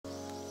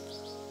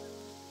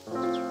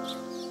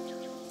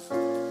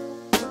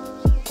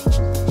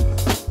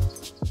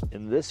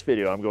In this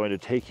video, I'm going to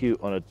take you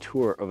on a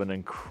tour of an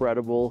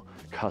incredible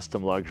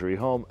custom luxury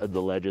home at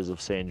the Ledges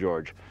of St.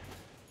 George.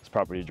 This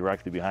property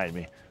directly behind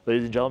me.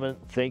 Ladies and gentlemen,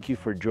 thank you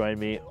for joining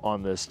me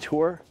on this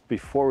tour.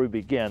 Before we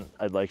begin,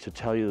 I'd like to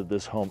tell you that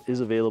this home is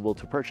available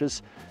to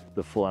purchase.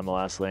 The full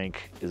MLS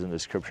link is in the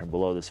description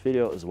below this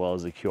video, as well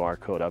as the QR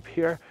code up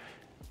here.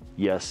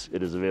 Yes,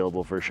 it is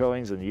available for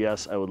showings, and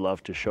yes, I would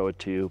love to show it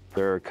to you.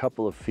 There are a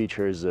couple of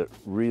features that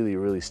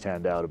really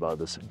stand out about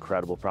this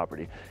incredible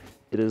property.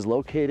 It is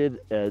located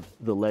at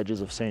the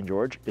Ledges of St.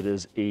 George. It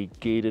is a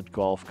gated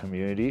golf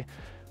community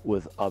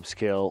with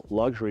upscale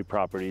luxury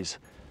properties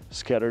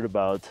scattered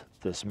about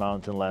this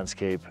mountain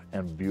landscape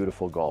and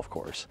beautiful golf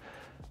course.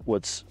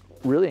 What's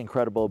really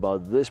incredible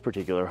about this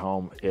particular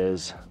home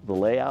is the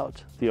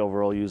layout, the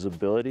overall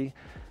usability,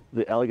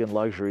 the elegant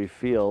luxury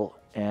feel,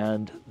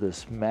 and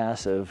this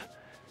massive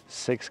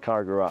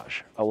 6-car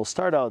garage. I will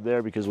start out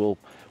there because we'll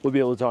be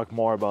able to talk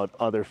more about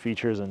other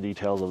features and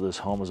details of this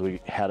home as we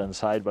head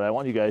inside, but I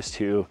want you guys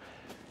to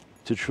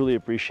truly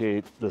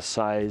appreciate the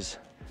size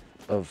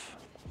of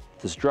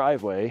this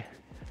driveway.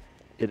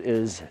 It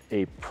is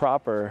a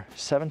proper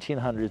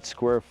 1,700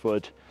 square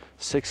foot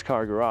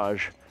 6-car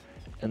garage,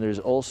 and there's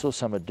also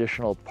some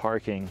additional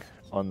parking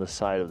on the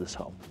side of this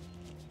home,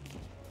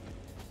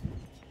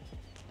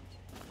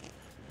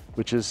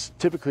 which is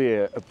typically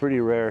a pretty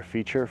rare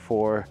feature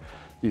for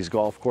these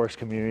golf course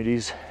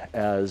communities,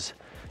 as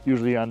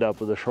usually you end up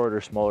with a shorter,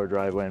 smaller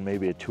driveway and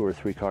maybe a 2 or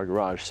 3 car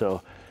garage.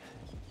 So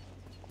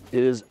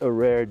it is a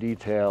rare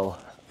detail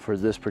for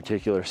this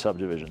particular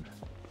subdivision.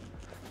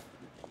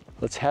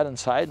 Let's head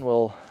inside and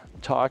we'll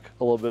talk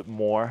a little bit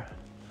more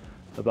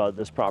about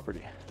this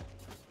property.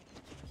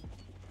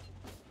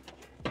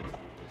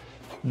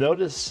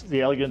 Notice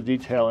the elegant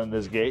detail in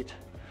this gate.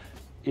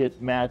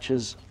 It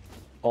matches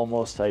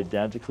almost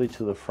identically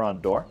to the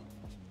front door.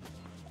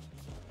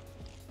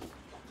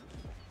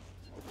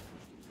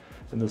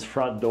 And this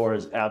front door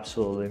is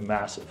absolutely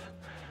massive.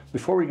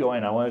 Before we go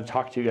in, I want to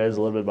talk to you guys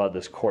a little bit about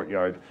this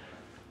courtyard.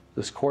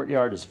 This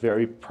courtyard is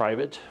very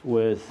private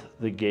with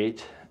the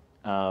gate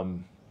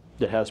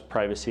that has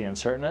privacy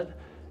inserted in it.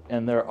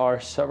 And there are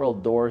several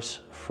doors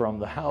from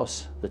the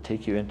house that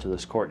take you into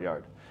this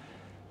courtyard.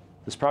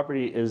 This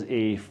property is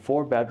a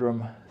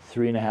 4-bedroom,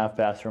 3.5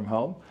 bathroom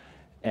home,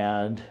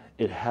 and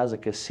it has a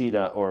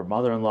casita or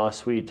mother-in-law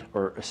suite,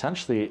 or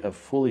essentially a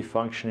fully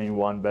functioning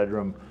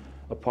 1-bedroom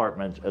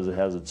apartment, as it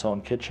has its own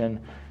kitchen,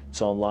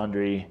 its own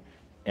laundry,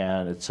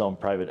 and its own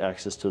private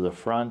access to the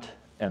front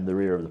and the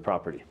rear of the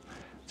property.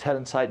 Let's head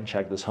inside and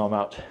check this home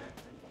out.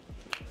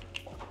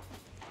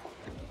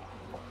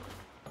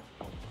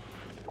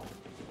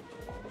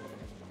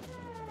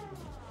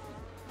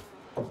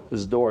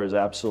 This door is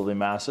absolutely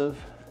massive,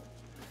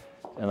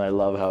 and I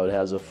love how it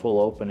has a full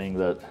opening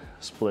that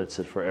splits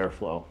it for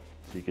airflow,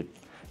 so you could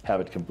have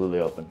it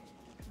completely open.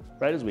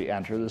 Right as we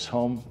enter this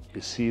home,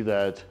 you see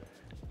that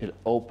it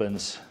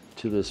opens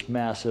to this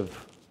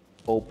massive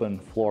open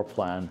floor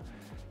plan.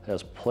 It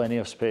has plenty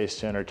of space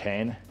to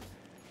entertain,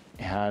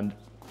 and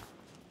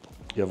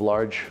you have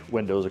large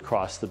windows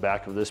across the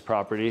back of this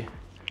property,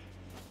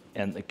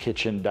 and the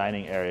kitchen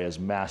dining area is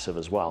massive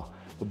as well.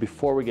 But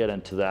before we get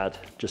into that,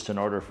 just in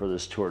order for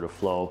this tour to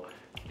flow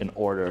in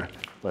order,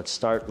 let's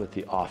start with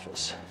the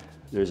office.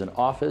 There's an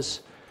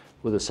office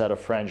with a set of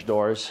French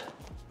doors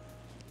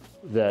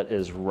that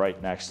is right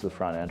next to the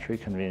front entry,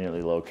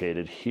 conveniently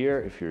located here.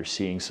 If you're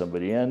seeing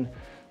somebody in,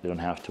 they don't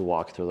have to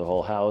walk through the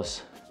whole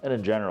house. And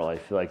in general, I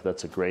feel like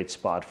that's a great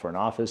spot for an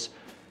office.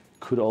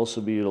 Could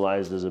also be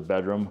utilized as a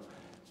bedroom,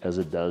 as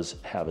it does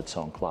have its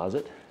own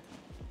closet.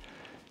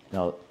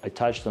 Now, I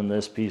touched on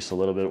this piece a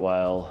little bit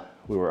while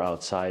we were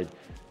outside.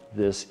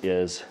 This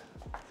is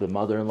the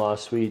mother-in-law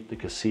suite, the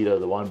casita,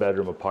 the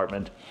 1-bedroom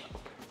apartment.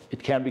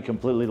 It can be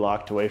completely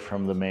locked away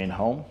from the main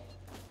home.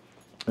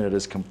 It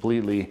is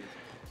completely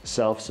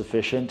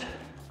self-sufficient,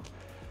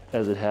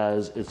 as it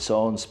has its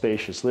own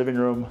spacious living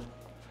room,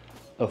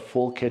 a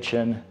full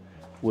kitchen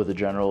with a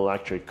General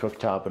Electric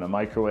cooktop and a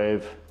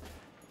microwave,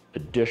 a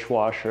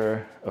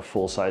dishwasher, a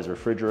full-size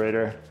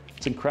refrigerator.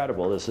 It's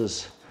incredible. This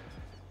is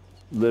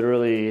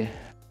literally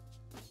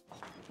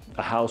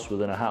a house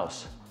within a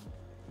house.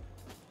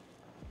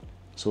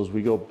 So as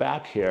we go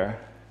back here,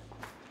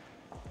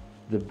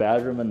 the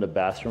bedroom and the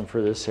bathroom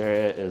for this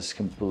area is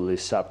completely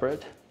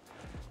separate.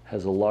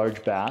 Has a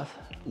large bath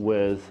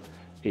with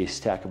a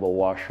stackable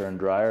washer and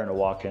dryer and a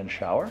walk-in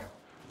shower.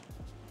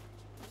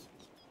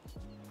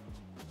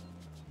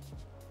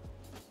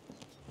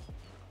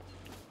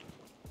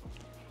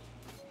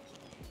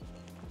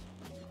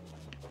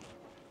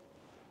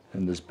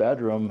 And this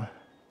bedroom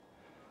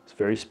is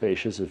very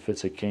spacious. It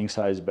fits a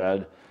king-size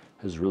bed,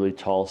 has really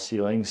tall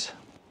ceilings,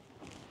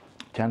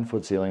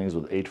 10-foot ceilings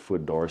with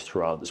 8-foot doors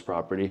throughout this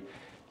property.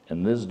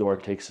 And this door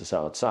takes us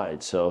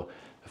outside. So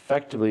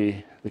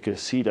effectively, the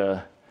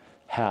casita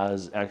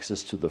has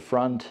access to the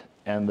front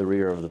and the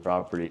rear of the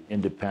property,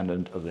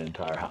 independent of the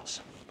entire house.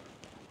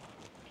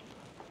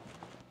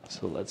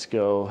 So let's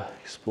go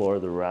explore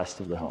the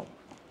rest of the home.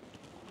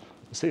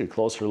 Let's take a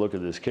closer look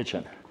at this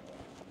kitchen.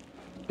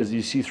 As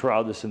you see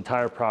throughout this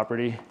entire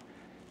property,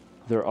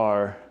 there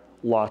are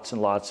lots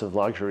and lots of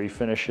luxury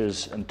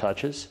finishes and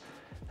touches.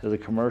 There's a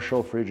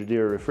commercial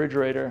Frigidaire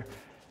refrigerator,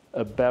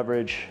 a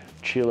beverage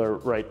chiller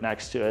right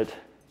next to it,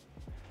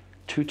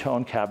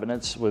 two-tone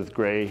cabinets with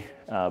gray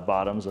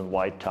bottoms and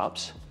white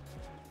tops.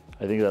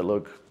 I think that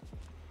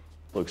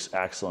looks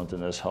excellent in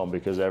this home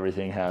because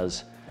everything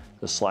has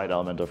a slight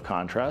element of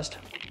contrast.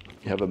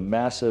 You have a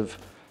massive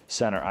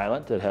center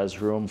island that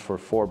has room for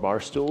 4 bar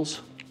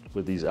stools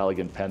with these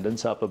elegant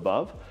pendants up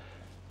above,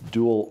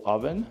 dual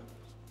oven,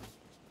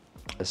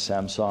 a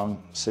Samsung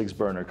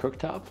 6-burner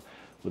cooktop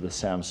with a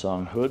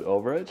Samsung hood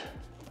over it.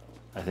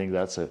 I think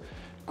that's a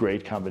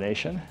great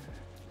combination.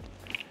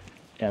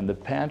 And the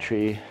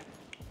pantry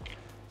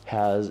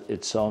has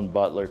its own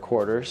butler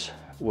quarters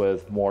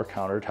with more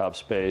countertop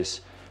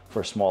space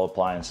for small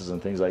appliances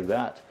and things like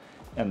that.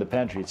 And the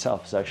pantry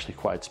itself is actually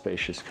quite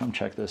spacious. Come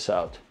check this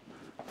out.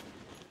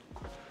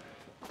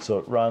 So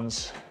it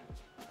runs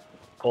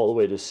all the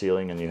way to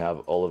ceiling and you have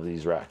all of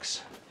these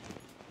racks.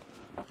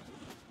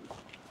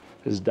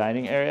 This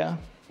dining area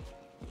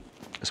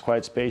is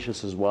quite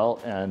spacious as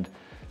well, and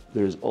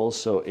there's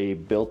also a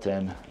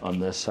built-in on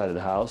this side of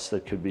the house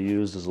that could be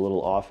used as a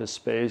little office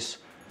space,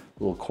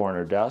 a little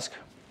corner desk.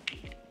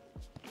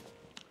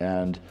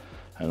 And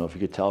I don't know if you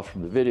could tell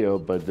from the video,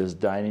 but this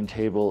dining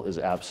table is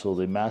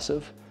absolutely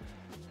massive.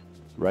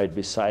 Right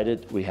beside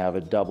it, we have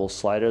a double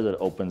slider that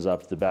opens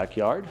up the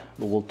backyard.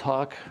 But we'll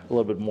talk a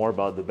little bit more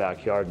about the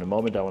backyard in a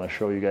moment. I want to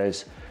show you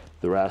guys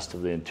the rest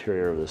of the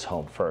interior of this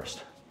home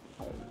first.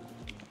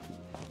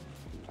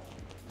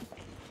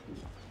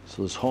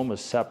 So this home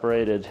is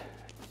separated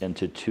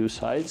into 2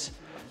 sides,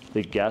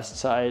 the guest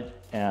side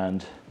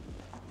and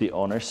the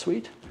owner's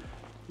suite.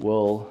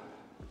 We'll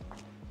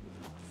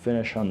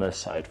finish on this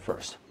side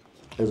first.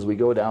 As we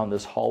go down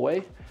this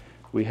hallway,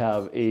 we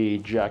have a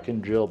Jack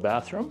and Jill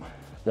bathroom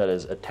that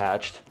is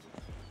attached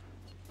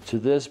to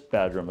this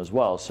bedroom as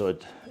well. So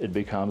it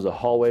becomes a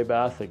hallway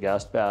bath, a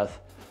guest bath,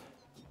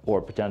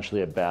 or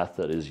potentially a bath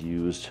that is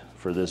used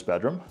for this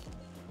bedroom.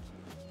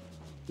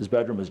 This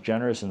bedroom is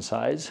generous in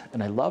size,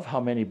 and I love how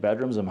many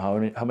bedrooms and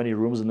how many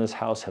rooms in this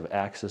house have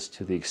access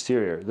to the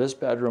exterior. This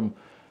bedroom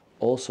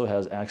also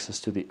has access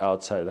to the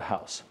outside of the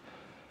house.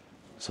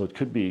 So it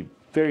could be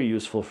very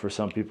useful for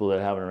some people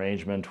that have an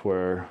arrangement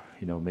where,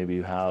 you know, maybe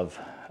you have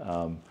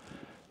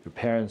your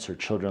parents or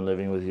children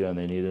living with you and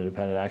they need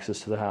independent access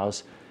to the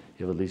house.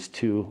 You have at least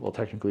 2, well,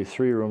 technically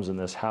 3 rooms in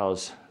this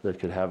house that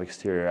could have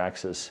exterior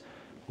access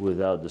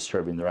without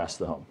disturbing the rest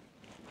of the home.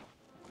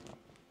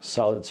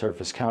 Solid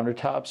surface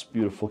countertops,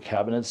 beautiful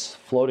cabinets,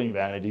 floating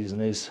vanities in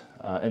this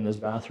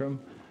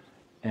bathroom,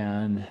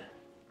 and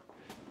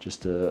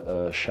just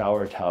a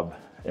shower tub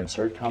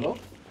insert combo.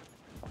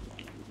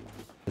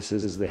 This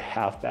is the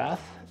half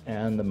bath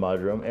and the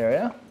mudroom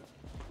area.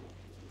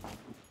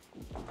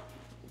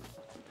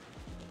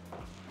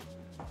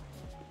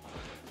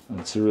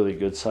 It's a really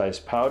good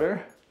sized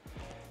powder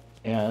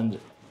and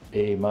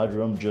a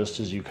mudroom just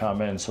as you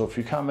come in. So if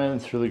you come in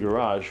through the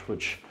garage,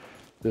 which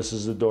this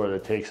is the door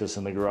that takes us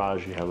in the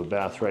garage, you have a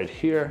bath right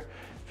here.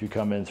 If you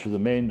come in through the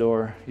main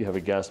door, you have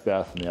a guest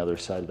bath on the other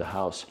side of the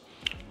house.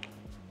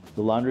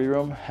 The laundry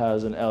room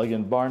has an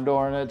elegant barn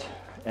door in it,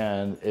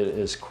 and it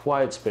is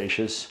quite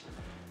spacious.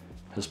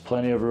 Has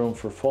plenty of room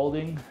for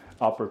folding,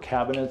 upper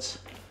cabinets,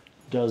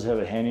 does have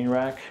a hanging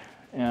rack,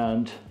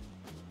 and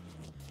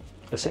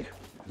a sink.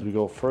 As we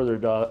go further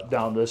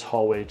down this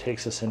hallway, it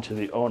takes us into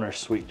the owner's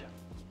suite.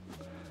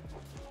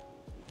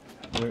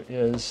 There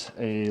is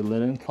a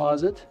linen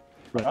closet,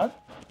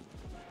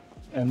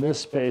 and this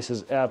space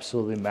is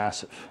absolutely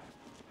massive.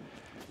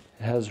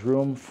 It has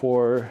room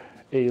for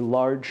a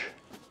large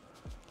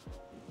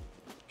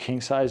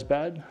king-size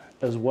bed,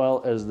 as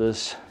well as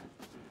this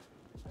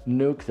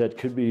nook that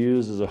could be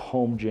used as a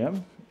home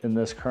gym in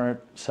this current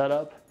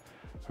setup,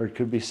 or it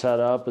could be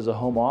set up as a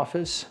home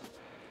office.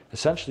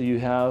 Essentially, you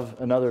have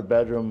another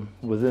bedroom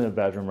within a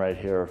bedroom right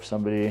here. If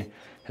somebody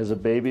has a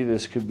baby,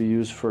 this could be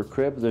used for a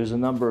crib. There's a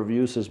number of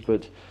uses,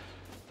 but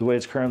the way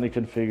it's currently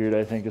configured,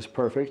 I think, is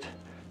perfect.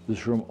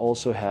 This room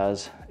also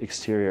has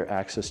exterior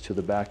access to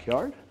the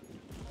backyard.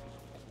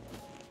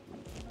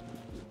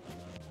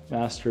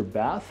 Master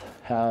bath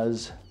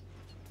has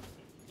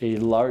a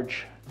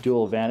large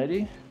dual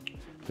vanity,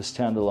 a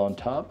standalone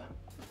tub,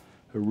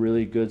 a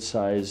really good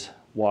size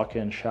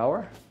walk-in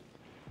shower,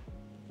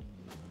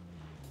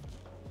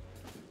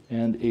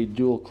 and a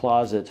dual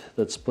closet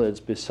that splits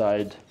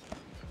beside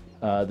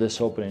this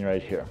opening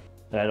right here.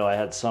 And I know I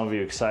had some of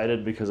you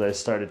excited because I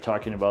started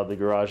talking about the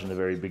garage in the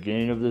very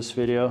beginning of this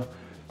video.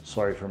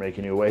 Sorry for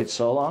making you wait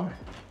so long.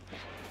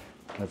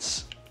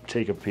 Let's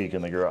take a peek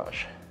in the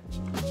garage.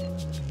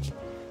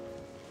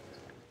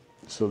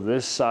 So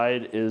this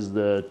side is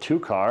the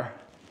 2-car,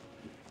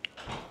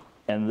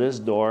 and this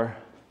door,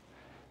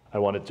 I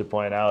wanted to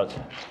point out,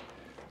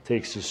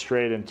 takes you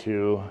straight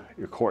into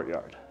your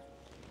courtyard,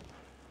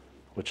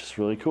 which is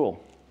really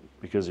cool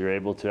because you're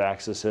able to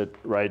access it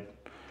right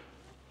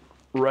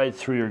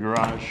through your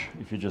garage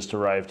if you just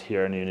arrived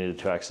here and you needed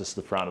to access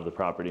the front of the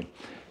property.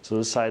 So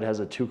this side has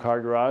a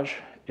 2-car garage.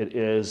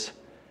 It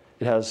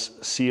has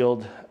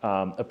sealed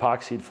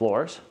epoxied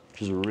floors,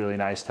 which is a really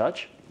nice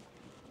touch.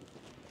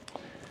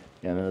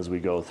 And then as we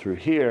go through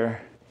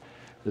here,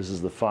 this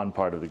is the fun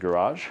part of the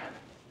garage.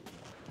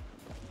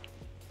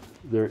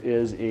 There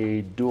is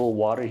a dual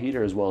water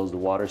heater as well as the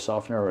water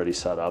softener already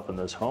set up in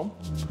this home.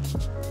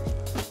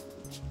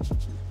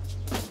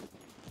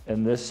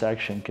 And this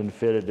section can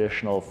fit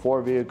additional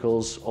 4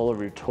 vehicles, all of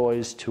your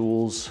toys,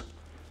 tools,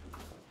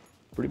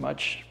 pretty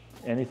much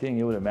anything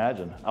you would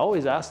imagine. I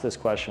always ask this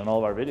question in all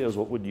of our videos,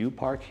 what would you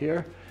park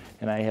here?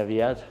 And I have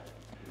yet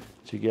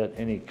to get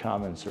any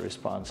comments or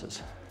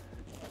responses.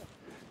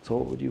 So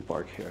what would you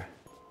park here?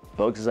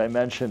 Folks, as I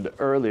mentioned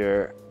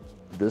earlier,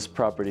 this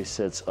property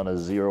sits on a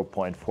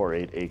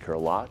 0.48 acre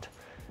lot,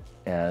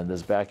 and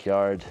this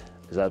backyard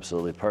is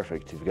absolutely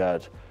perfect. You've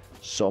got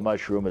so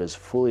much room. It is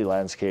fully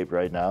landscaped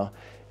right now.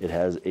 It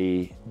has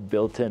a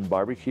built-in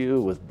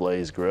barbecue with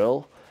blaze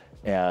grill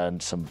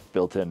and some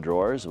built-in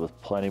drawers with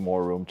plenty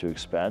more room to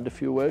expand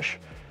if you wish.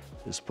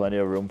 There's plenty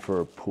of room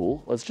for a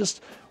pool. Let's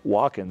just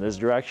walk in this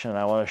direction.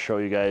 I want to show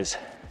you guys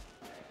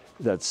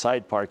that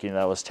side parking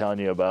that I was telling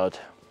you about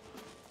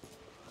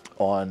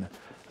on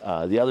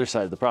the other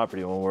side of the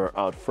property when we're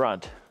out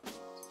front.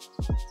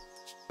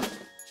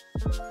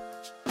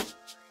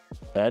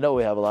 And I know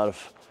we have a lot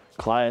of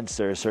clients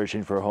that are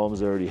searching for homes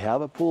that already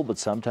have a pool, but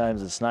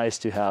sometimes it's nice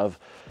to have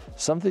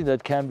something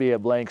that can be a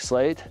blank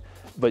slate,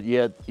 but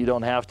yet you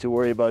don't have to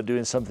worry about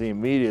doing something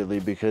immediately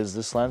because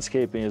this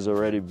landscaping is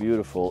already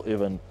beautiful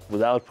even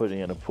without putting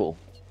in a pool.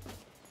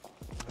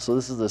 So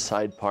this is the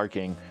side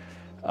parking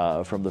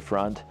from the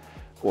front,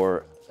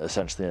 or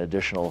essentially an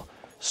additional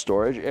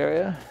storage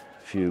area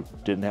if you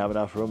didn't have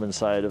enough room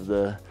inside of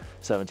the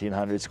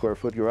 1,700 square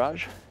foot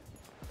garage.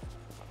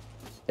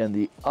 And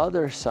the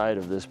other side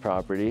of this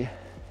property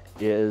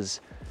is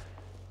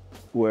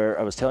where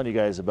I was telling you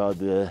guys about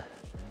the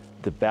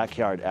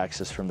backyard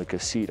access from the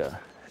casita.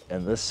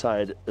 And this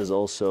side is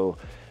also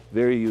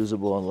very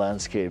usable and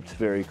landscaped,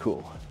 very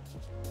cool.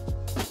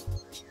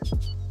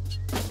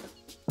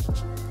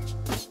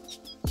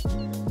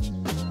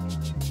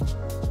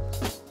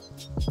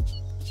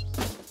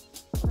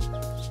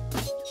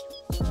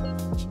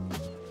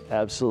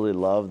 Absolutely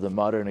love the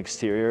modern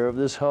exterior of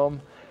this home.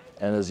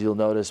 And as you'll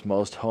notice,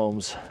 most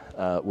homes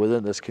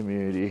within this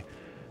community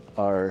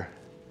are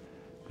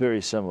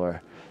very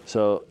similar.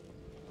 So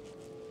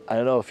I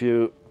don't know if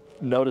you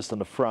noticed on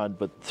the front,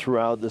 but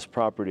throughout this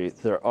property,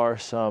 there are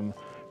some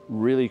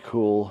really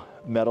cool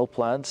metal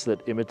plants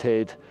that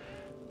imitate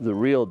the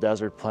real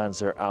desert plants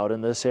that are out in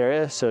this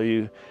area. So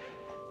you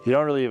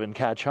don't really even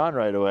catch on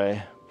right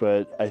away,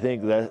 but I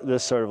think that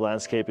this sort of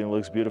landscaping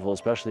looks beautiful,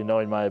 especially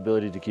knowing my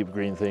ability to keep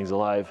green things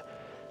alive.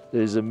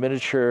 There's a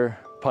miniature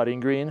putting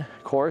green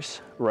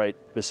course right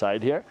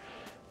beside here.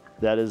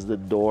 That is the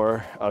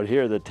door out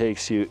here that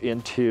takes you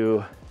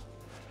into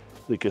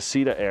the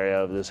casita area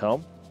of this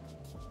home.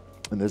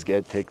 And this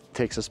gate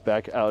takes us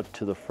back out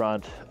to the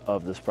front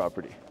of this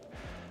property.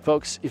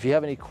 Folks, if you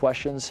have any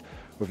questions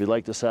or if you'd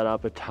like to set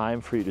up a time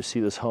for you to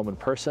see this home in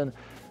person,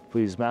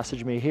 please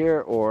message me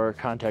here or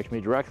contact me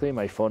directly.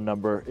 My phone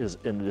number is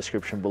in the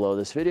description below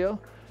this video,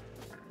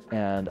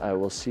 and I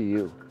will see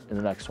you in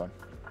the next one.